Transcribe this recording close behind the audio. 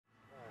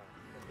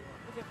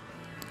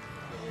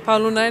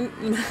Paulo,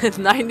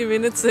 90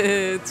 minutes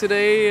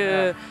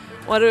today.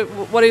 What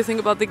do you think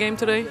about the game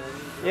today?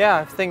 Yeah,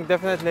 I think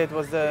definitely it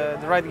was the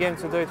right game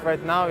to do it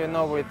right now. You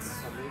know, it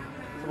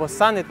was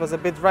sun, it was a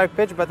bit dry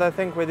pitch, but I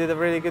think we did a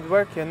really good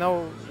work. You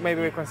know,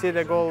 maybe we conceded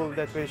a goal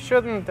that we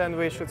shouldn't, and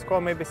we should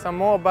score maybe some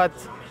more. But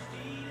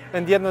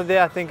at the end of the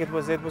day, I think it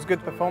was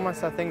good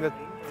performance. I think that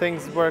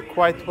things work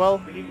quite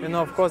well. You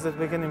know, of course that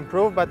we can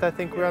improve, but I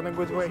think we're on a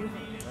good way.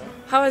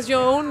 How has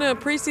your own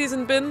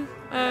pre-season been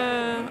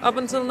up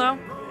until now?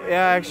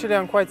 Yeah, actually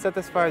I'm quite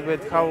satisfied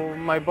with how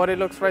my body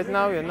looks right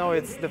now. You know,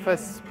 it's the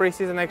first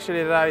pre-season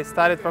actually that I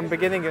started from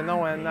beginning, you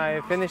know, and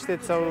I finished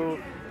it. So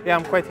yeah,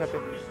 I'm quite happy.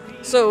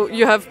 So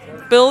you have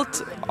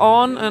built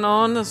on and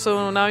on,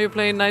 so now you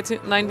play 90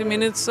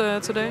 minutes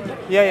today?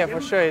 Yeah, for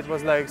sure. It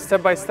was like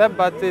step by step,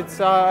 but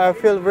I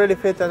feel really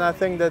fit and I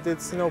think that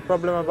it's no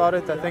problem about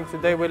it. I think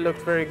today we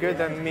looked very good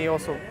and me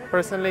also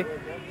personally.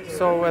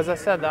 So as I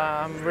said,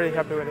 I'm really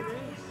happy with it.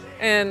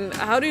 And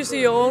how do you see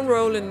your own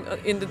role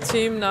in the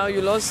team now?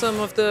 You lost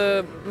some of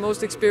the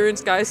most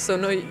experienced guys, so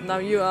now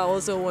you are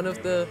also one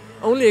of the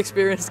only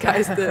experienced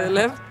guys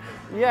left.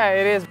 Yeah,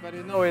 it is, but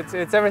you know,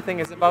 it's everything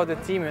is about the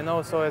team, you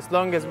know. So as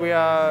long as we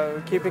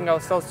are keeping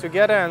ourselves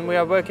together and we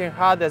are working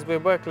hard as we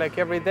work like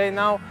every day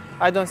now,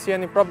 I don't see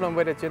any problem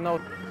with it, you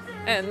know.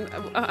 And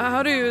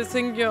how do you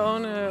think your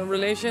own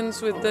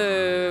relations with,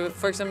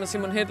 for example,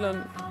 Simon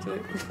Hedlund?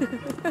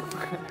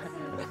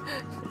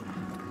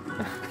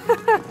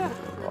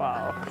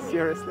 Wow,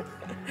 seriously.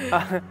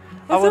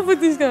 What's up with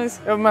these guys?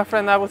 My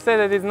friend, I would say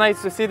that it's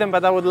nice to see them,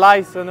 but I would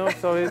lie, so no.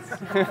 So it's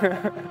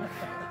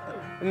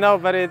no,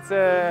 but it's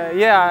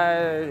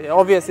yeah.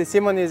 Obviously,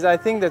 Simon is. I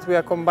think that we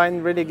are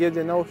combined really good.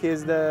 You know,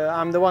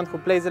 I'm the one who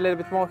plays a little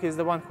bit more. He's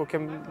the one who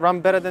can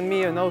run better than me.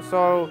 You know,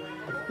 so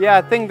yeah,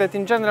 I think that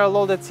in general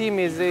all the team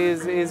is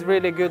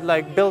really good,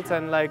 like built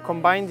and like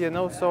combined. You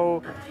know,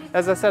 so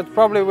as I said,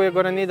 probably we're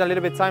gonna need a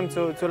little bit time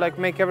to like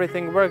make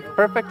everything work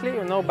perfectly.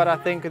 You know, but I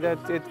think that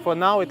for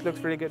now it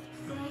looks really good.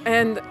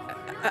 And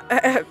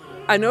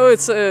I know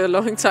it's a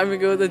long time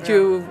ago that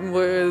you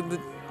were the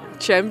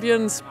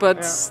champions,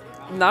 but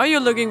now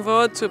you're looking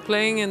forward to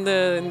playing in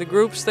the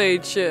group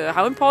stage.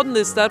 How important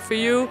is that for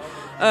you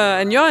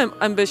and your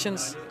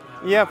ambitions?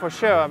 Yeah, for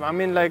sure. I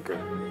mean, like,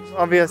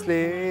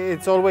 obviously,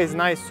 it's always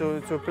nice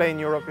to play in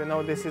Europe. You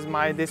know, this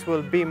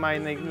will be my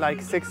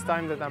like 6th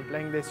time that I'm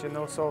playing this. You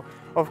know, so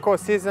of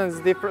course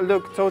seasons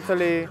look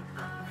totally.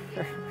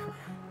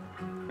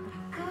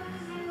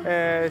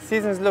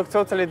 Seasons look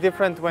totally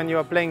different when you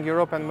are playing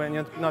Europe and when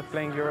you're not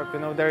playing Europe. You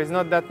know, there is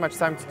not that much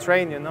time to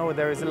train. You know,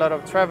 there is a lot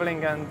of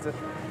traveling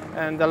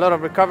and a lot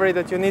of recovery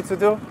that you need to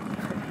do.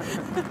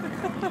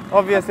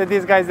 Obviously,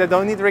 these guys, they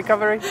don't need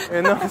recovery.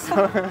 You know,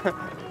 so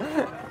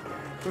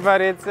but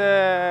it's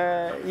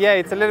yeah,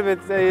 it's a little bit.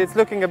 It's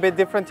looking a bit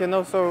different. You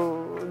know,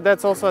 so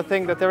that's also a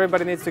thing that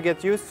everybody needs to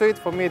get used to. It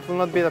for me, it will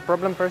not be a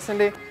problem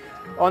personally.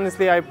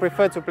 Honestly, I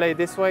prefer to play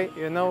this way,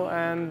 you know,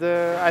 and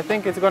I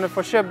think it's going to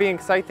for sure be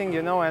exciting,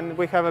 you know, and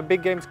we have a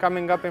big games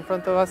coming up in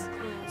front of us,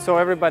 so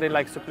everybody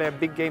likes to play a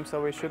big game,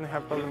 so we shouldn't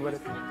have a problem with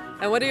it.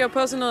 And what are your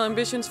personal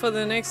ambitions for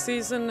the next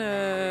season?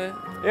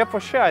 Yeah, for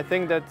sure. I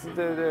think that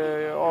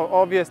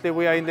obviously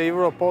we are in the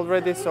Europe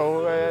already,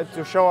 so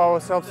to show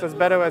ourselves as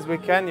better as we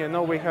can, you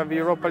know, we have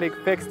Europa League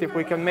fixed. If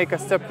we can make a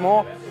step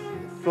more,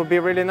 it will be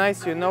really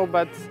nice, you know,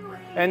 but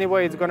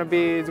anyway, it's gonna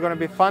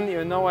be fun,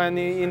 you know, and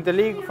in the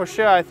league for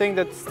sure. I think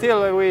that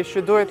still we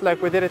should do it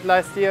like we did it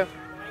last year,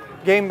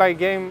 game by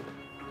game,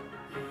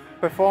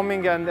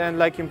 performing and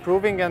like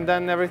improving, and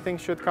then everything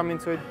should come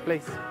into its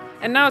place.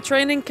 And now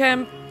training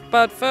camp,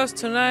 but first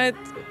tonight,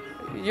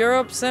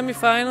 Europe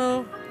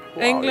semi-final,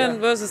 wow, England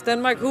versus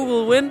Denmark. Who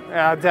will win?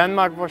 Yeah,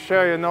 Denmark for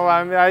sure. You know,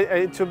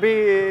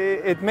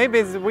 it maybe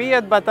is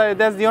weird, but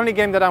that's the only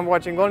game that I'm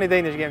watching, only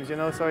Danish games. You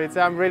know, so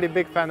I'm really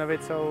big fan of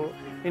it. So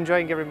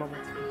enjoying every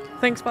moment.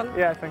 Thanks, Paul.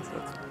 Yeah, thanks a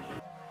lot.